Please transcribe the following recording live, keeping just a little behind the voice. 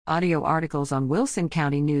Audio articles on Wilson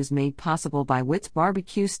County News made possible by Witt's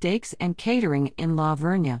Barbecue Steaks and Catering in La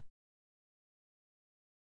Vernia.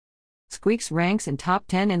 Squeaks ranks in top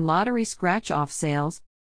 10 in lottery scratch-off sales.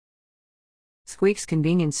 Squeaks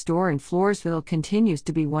convenience store in Floresville continues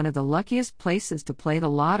to be one of the luckiest places to play the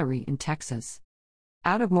lottery in Texas.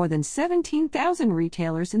 Out of more than 17,000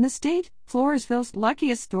 retailers in the state, Floresville's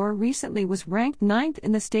luckiest store recently was ranked 9th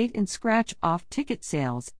in the state in scratch-off ticket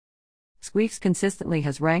sales. Squeaks consistently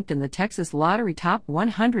has ranked in the Texas Lottery Top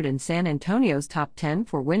 100 and San Antonio's Top 10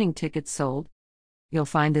 for winning tickets sold. You'll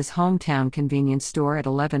find this hometown convenience store at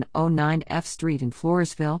 1109 F Street in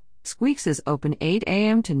Floresville. Squeaks is open 8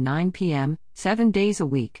 a.m. to 9 p.m., 7 days a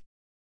week.